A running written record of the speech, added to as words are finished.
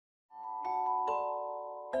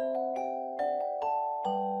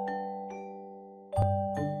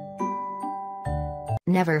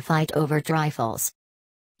Never fight over trifles.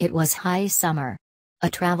 It was high summer. A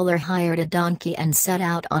traveler hired a donkey and set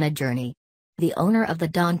out on a journey. The owner of the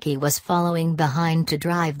donkey was following behind to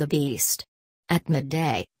drive the beast. At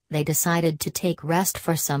midday, they decided to take rest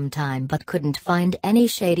for some time but couldn't find any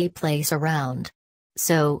shady place around.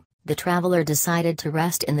 So, the traveler decided to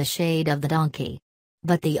rest in the shade of the donkey.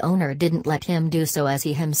 But the owner didn't let him do so as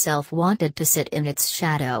he himself wanted to sit in its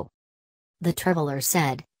shadow. The traveler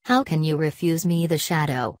said, "How can you refuse me the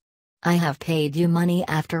shadow? I have paid you money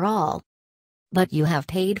after all." "But you have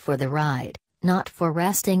paid for the ride, not for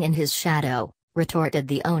resting in his shadow," retorted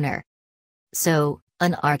the owner. So,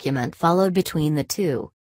 an argument followed between the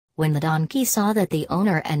two. When the donkey saw that the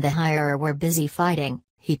owner and the hirer were busy fighting,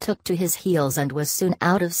 he took to his heels and was soon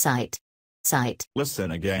out of sight. Listen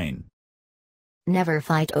again. Never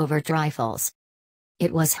fight over trifles.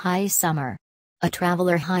 It was high summer. A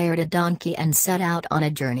traveler hired a donkey and set out on a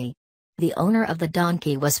journey. The owner of the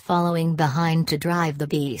donkey was following behind to drive the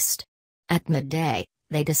beast. At midday,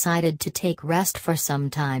 they decided to take rest for some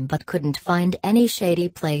time but couldn't find any shady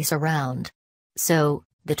place around. So,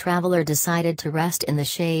 the traveler decided to rest in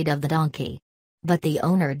the shade of the donkey. But the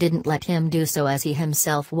owner didn't let him do so as he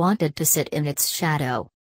himself wanted to sit in its shadow.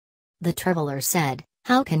 The traveler said,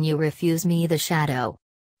 "How can you refuse me the shadow?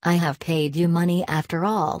 I have paid you money after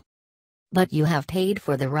all." "But you have paid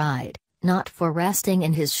for the ride, not for resting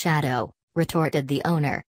in his shadow," retorted the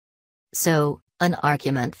owner. So, an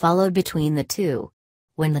argument followed between the two.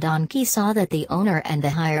 When the donkey saw that the owner and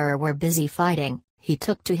the hirer were busy fighting, he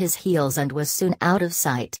took to his heels and was soon out of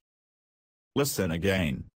sight. Listen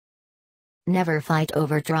again. Never fight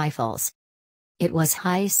over trifles. It was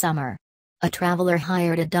high summer. A traveler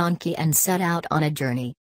hired a donkey and set out on a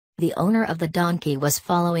journey. The owner of the donkey was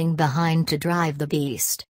following behind to drive the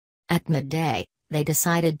beast. At midday, they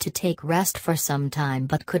decided to take rest for some time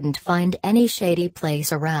but couldn't find any shady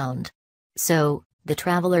place around. So, the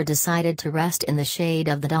traveler decided to rest in the shade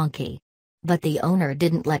of the donkey. But the owner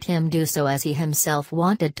didn't let him do so as he himself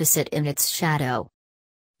wanted to sit in its shadow.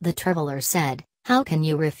 The traveler said, "How can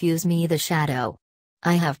you refuse me the shadow?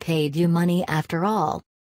 I have paid you money after all."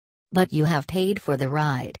 "But you have paid for the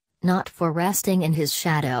ride, not for resting in his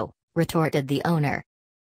shadow," retorted the owner.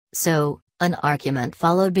 So, an argument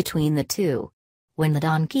followed between the two. When the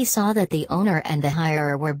donkey saw that the owner and the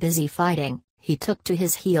hirer were busy fighting, he took to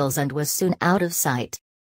his heels and was soon out of sight.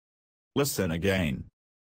 Listen again.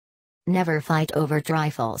 Never fight over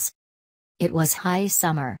trifles. It was high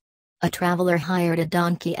summer. A traveler hired a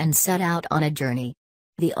donkey and set out on a journey.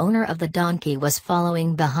 The owner of the donkey was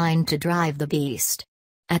following behind to drive the beast.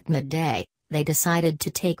 At midday, they decided to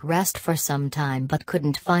take rest for some time but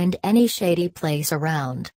couldn't find any shady place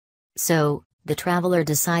around. So, the traveler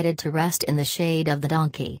decided to rest in the shade of the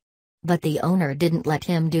donkey. But the owner didn't let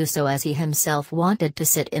him do so as he himself wanted to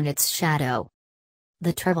sit in its shadow.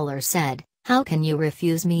 The traveler said, "How can you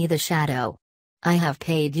refuse me the shadow? I have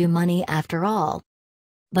paid you money after all."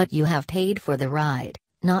 "But you have paid for the ride,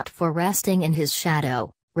 not for resting in his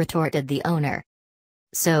shadow," retorted the owner.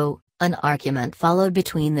 So, an argument followed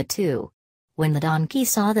between the two. When the donkey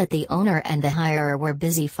saw that the owner and the hirer were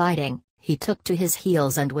busy fighting, he took to his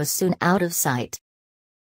heels and was soon out of sight.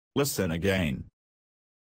 Listen again.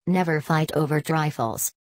 Never fight over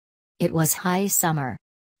trifles. It was high summer.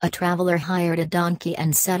 A traveler hired a donkey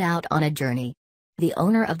and set out on a journey. The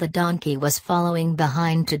owner of the donkey was following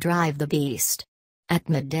behind to drive the beast. At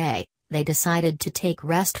midday, they decided to take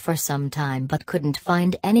rest for some time but couldn't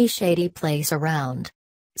find any shady place around.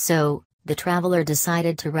 So, the traveler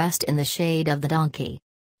decided to rest in the shade of the donkey.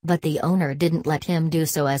 But the owner didn't let him do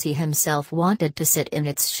so as he himself wanted to sit in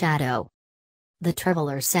its shadow. The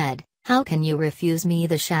traveler said, "How can you refuse me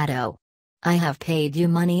the shadow? I have paid you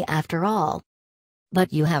money after all."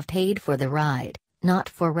 "But you have paid for the ride, not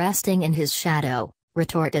for resting in his shadow,"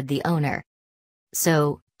 retorted the owner.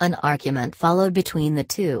 So, an argument followed between the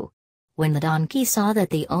two. When the donkey saw that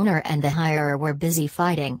the owner and the hirer were busy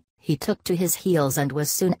fighting, he took to his heels and was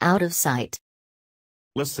soon out of sight.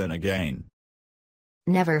 Listen again.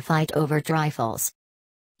 Never fight over trifles.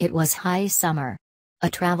 It was high summer. A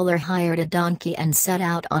traveler hired a donkey and set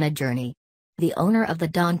out on a journey. The owner of the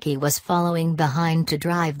donkey was following behind to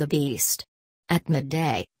drive the beast. At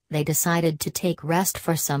midday, they decided to take rest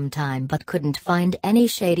for some time but couldn't find any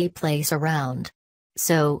shady place around.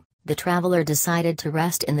 So, the traveler decided to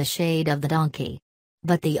rest in the shade of the donkey.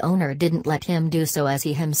 But the owner didn't let him do so as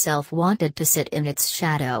he himself wanted to sit in its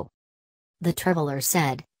shadow. The traveler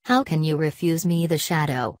said, "How can you refuse me the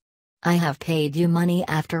shadow? I have paid you money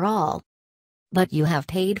after all." "But you have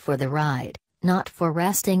paid for the ride, not for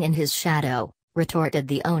resting in his shadow," retorted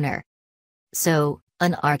the owner. So,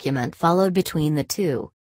 An argument followed between the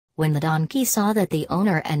two. When the donkey saw that the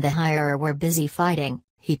owner and the hirer were busy fighting,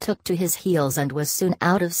 he took to his heels and was soon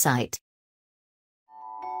out of sight.